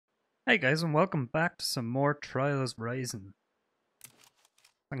Hi guys and welcome back to some more Trials Rising.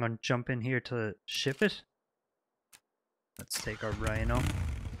 I'm going to jump in here to ship it. Let's take our Rhino.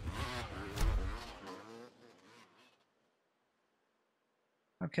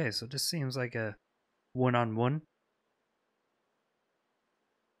 Okay, so this seems like a one-on-one.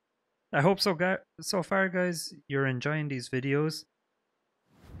 I hope so far guys you're enjoying these videos.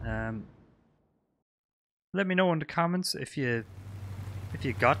 Let me know in the comments if you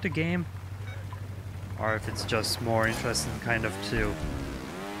got the game, or if it's just more interesting kind of to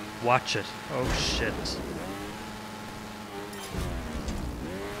watch it. Oh shit.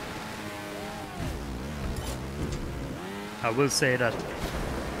 I will say that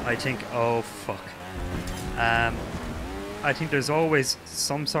I think, oh fuck. I think there's always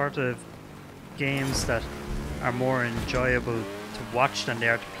some sort of games that are more enjoyable to watch than they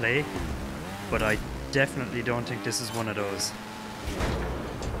are to play, but I definitely don't think this is one of those.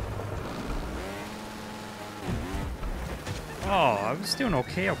 Oh, I was doing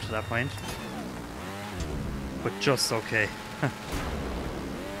okay up to that point. But just okay.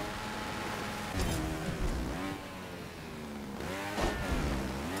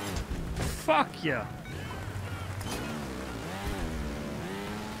 Fuck yeah!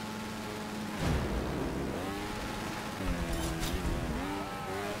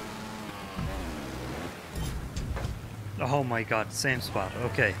 Oh my god, same spot,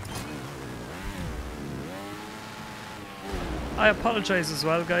 okay. I apologize as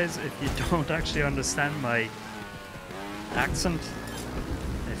well guys if you don't actually understand my accent.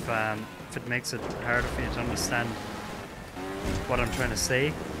 If it makes it harder for you to understand what I'm trying to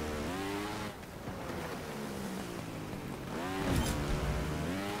say.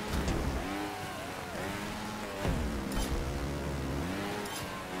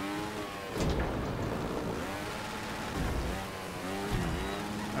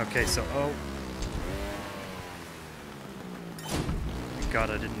 Okay, so God,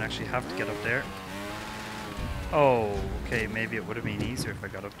 I didn't actually have to get up there. Oh, okay, maybe it would have been easier if I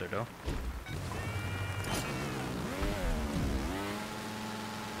got up there though.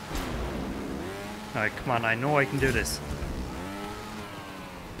 Alright, come on, I know I can do this.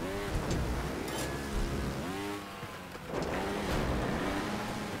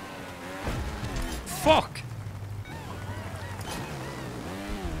 Fuck!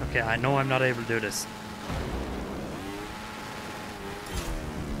 Okay, I know I'm not able to do this.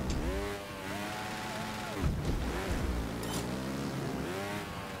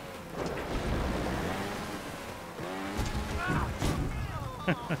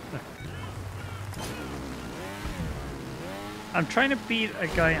 I'm trying to beat a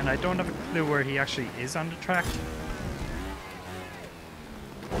guy and I don't have a clue where he actually is on the track.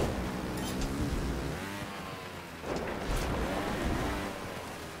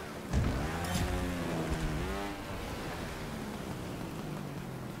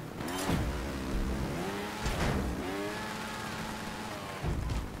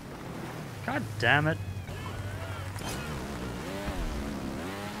 God damn it.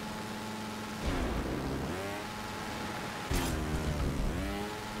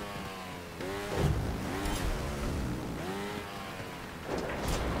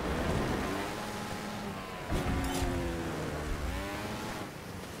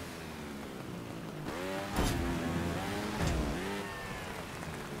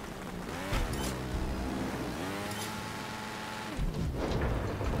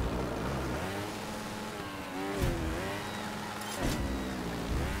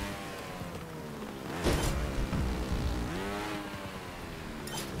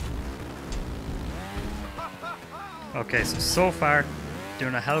 Okay, so far,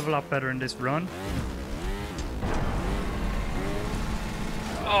 doing a hell of a lot better in this run.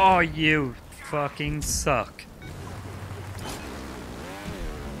 Oh, you fucking suck.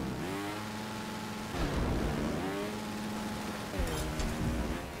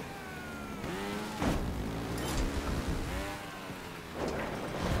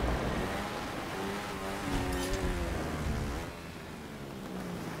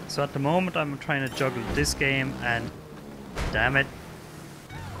 So at the moment I'm trying to juggle this game and damn it.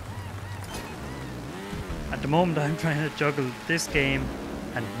 At the moment I'm trying to juggle this game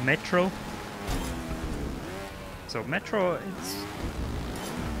and Metro. So Metro,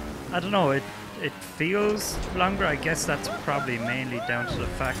 I don't know, it feels longer. I guess that's probably mainly down to the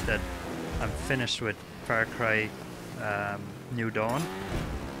fact that I'm finished with Far Cry New Dawn.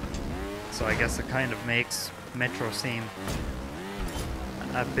 So I guess it kind of makes Metro seem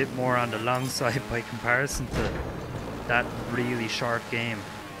a bit more on the long side by comparison to that really short game.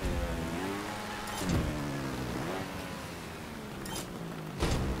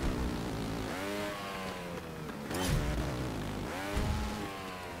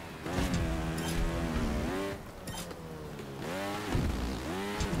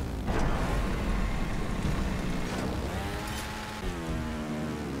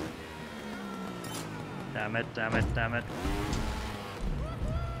 Damn it, damn it, damn it.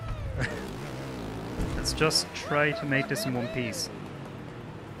 Let's just try to make this in one piece.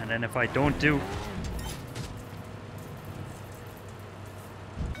 And then if I don't do...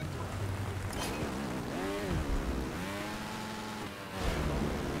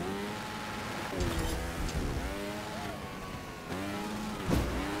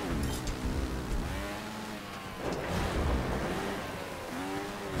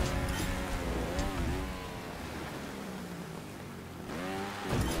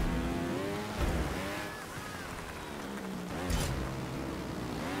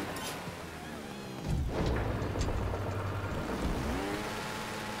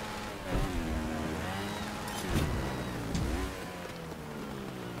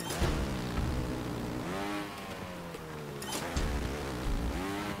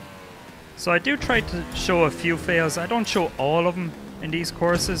 So I do try to show a few fails. I don't show all of them in these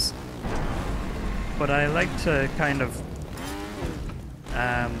courses, but I like to kind of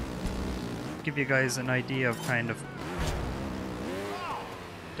give you guys an idea of kind of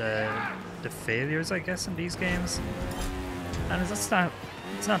the failures, I guess, in these games. And it's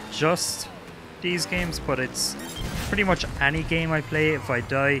not just these games, but it's pretty much any game I play. If I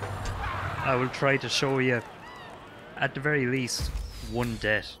die, I will try to show you at the very least one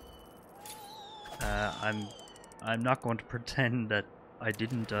death. I'm not going to pretend that I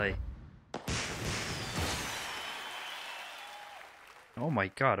didn't die. Oh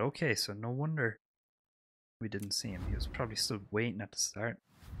my god, okay, so no wonder we didn't see him. He was probably still waiting at the start.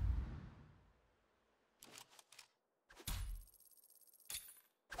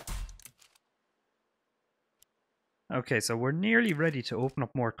 Okay, so we're nearly ready to open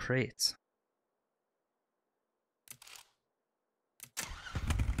up more crates.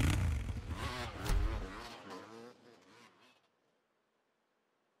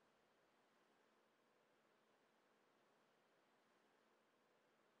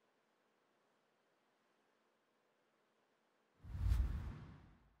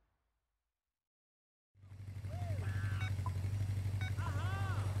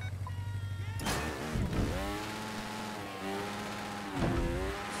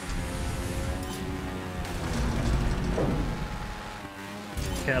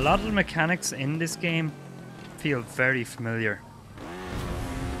 Okay, a lot of the mechanics in this game feel very familiar.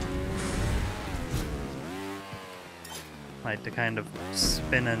 Like the kind of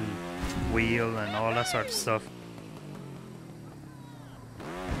spinning wheel and all that sort of stuff.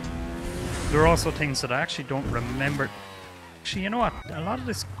 There are also things that I actually don't remember. Actually, you know what? A lot of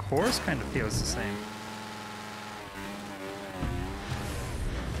this course kind of feels the same.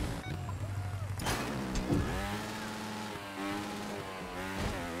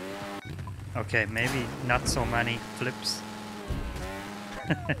 Okay, maybe not so many flips.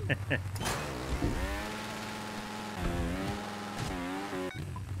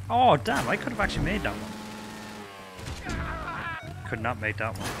 Oh, damn, I could have actually made that one. Could not make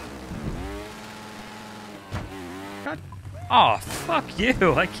that one. God. Oh, fuck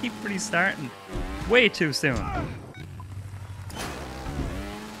you. I keep restarting way too soon.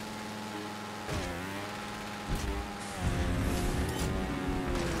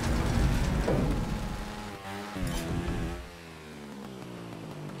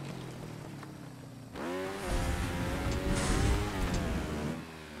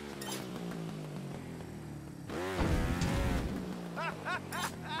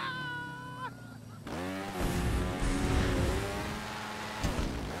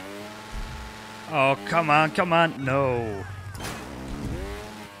 Oh, come on, come on. No.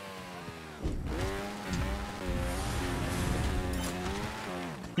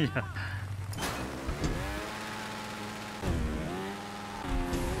 Yeah.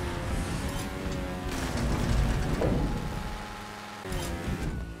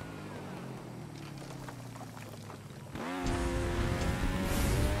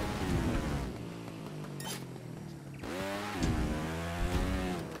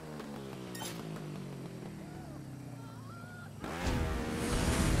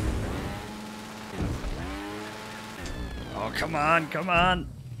 Oh, come on, come on.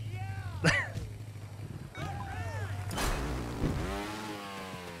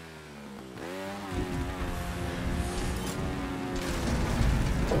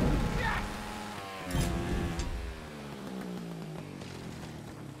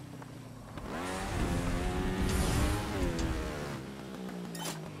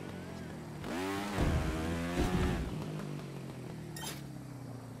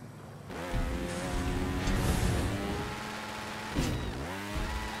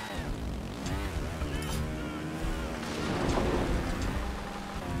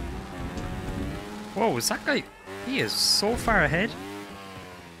 Whoa, is that guy? He is so far ahead.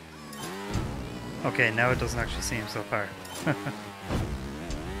 Okay, now it doesn't actually seem so far.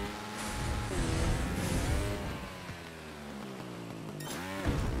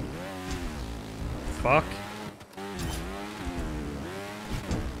 Fuck.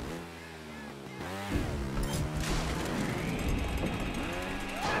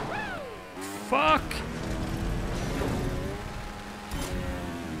 Fuck!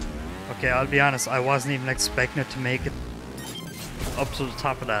 Okay, I'll be honest, I wasn't even expecting it to make it up to the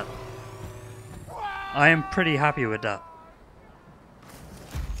top of that. I am pretty happy with that.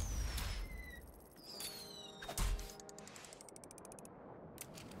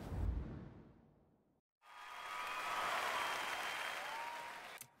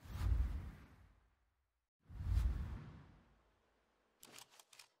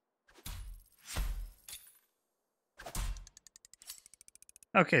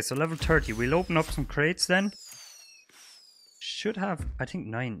 Okay, so level 30. We'll open up some crates then. Should have, I think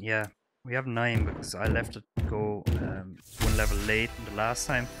 9, yeah. We have 9 because I left it go one level late in the last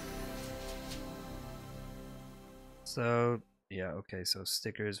time. So, yeah, okay, so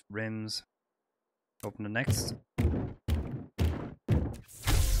stickers, rims. Open the next.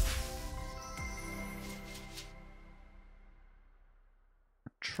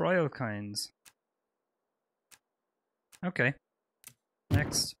 Trial kinds. Okay.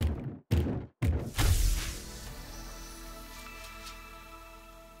 Next.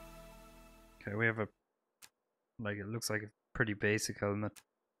 Okay, we have a, like, it looks like a pretty basic helmet,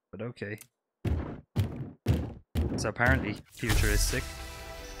 but okay. It's apparently futuristic.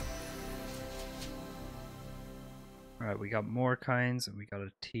 Alright, we got more kinds, and we got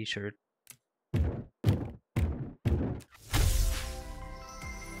a t-shirt.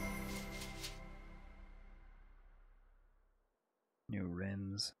 New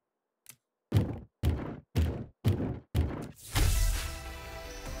rims.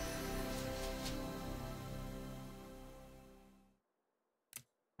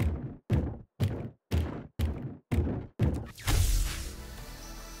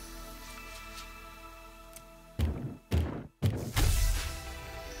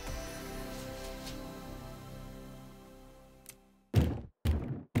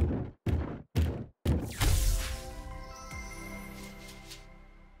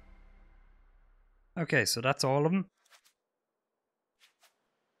 Okay, so that's all of them.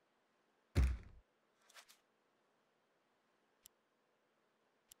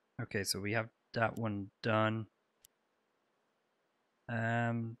 Okay, so we have that one done.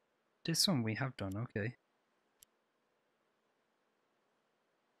 This one we have done, okay.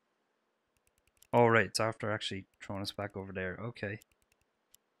 Oh right, it's after actually throwing us back over there, okay.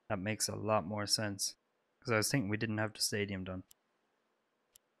 That makes a lot more sense. Because I was thinking we didn't have the stadium done.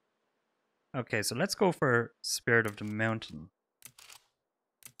 Okay, so let's go for Spirit of the Mountain.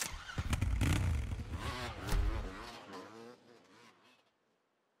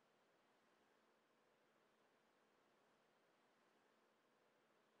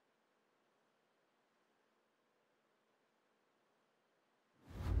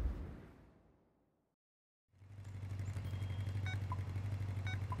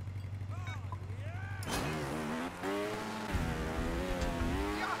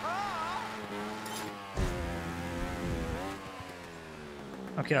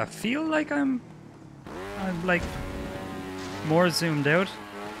 Okay, I feel like I'm like more zoomed out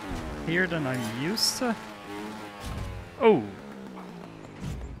here than I'm used to. Oh.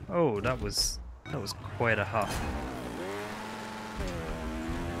 Oh, that was quite a hop.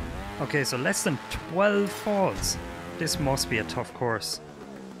 Okay, so less than 12 falls. This must be a tough course.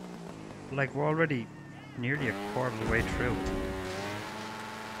 Like, we're already nearly a quarter of the way through.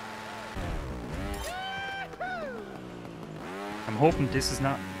 I'm hoping this is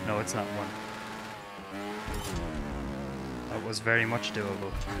not... No, it's not one. That was very much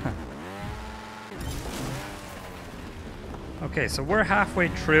doable. Okay, so we're halfway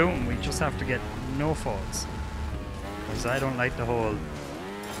through and we just have to get no faults. Because I don't like the whole,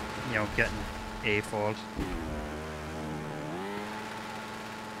 you know, getting a fault.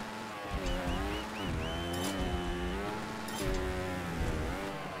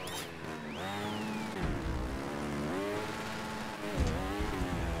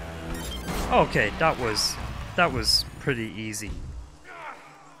 Okay, that was pretty easy.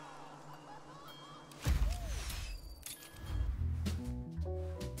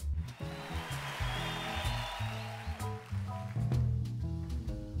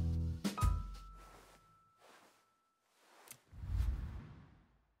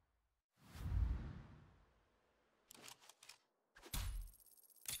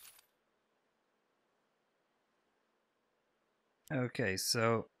 Okay,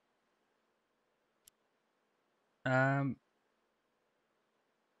 so let's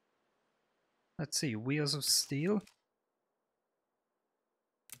see, wheels of steel.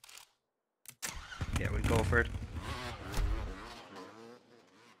 Yeah, we'll go for it.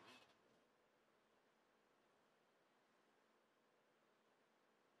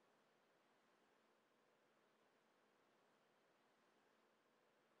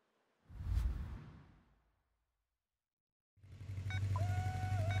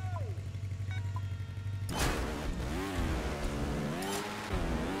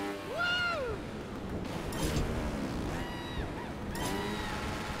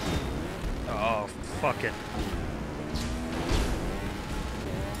 Oh, fuck it.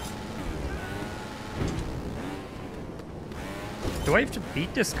 Do I have to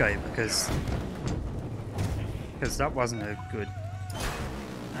beat this guy? Because that wasn't a good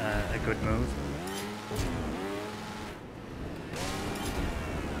move.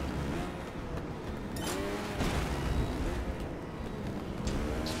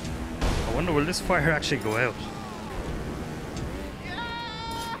 I wonder, will this fire actually go out?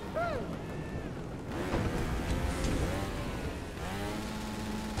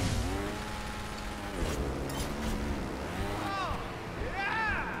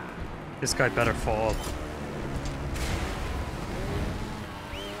 This guy better fall.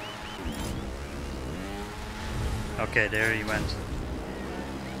 Okay, there he went.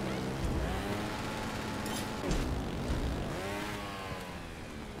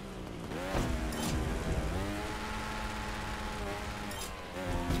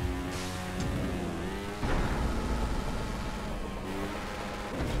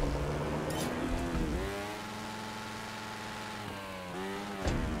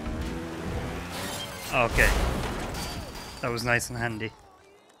 Okay. That was nice and handy.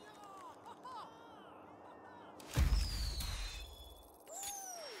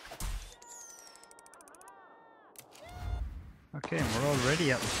 Okay, and we're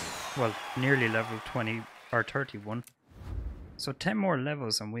already at, well, nearly level 20 or 31. So 10 more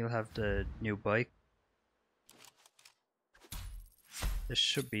levels and we'll have the new bike. This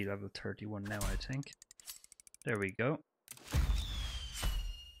should be level 31 now, I think. There we go.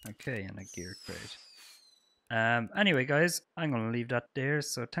 Okay, and a gear crate. Anyway, guys, I'm going to leave that there.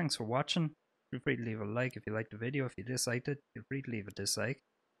 So thanks for watching. Feel free to leave a like if you liked the video. If you disliked it, feel free to leave a dislike.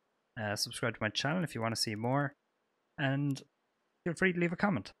 Subscribe to my channel if you want to see more. And feel free to leave a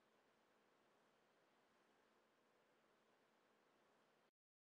comment.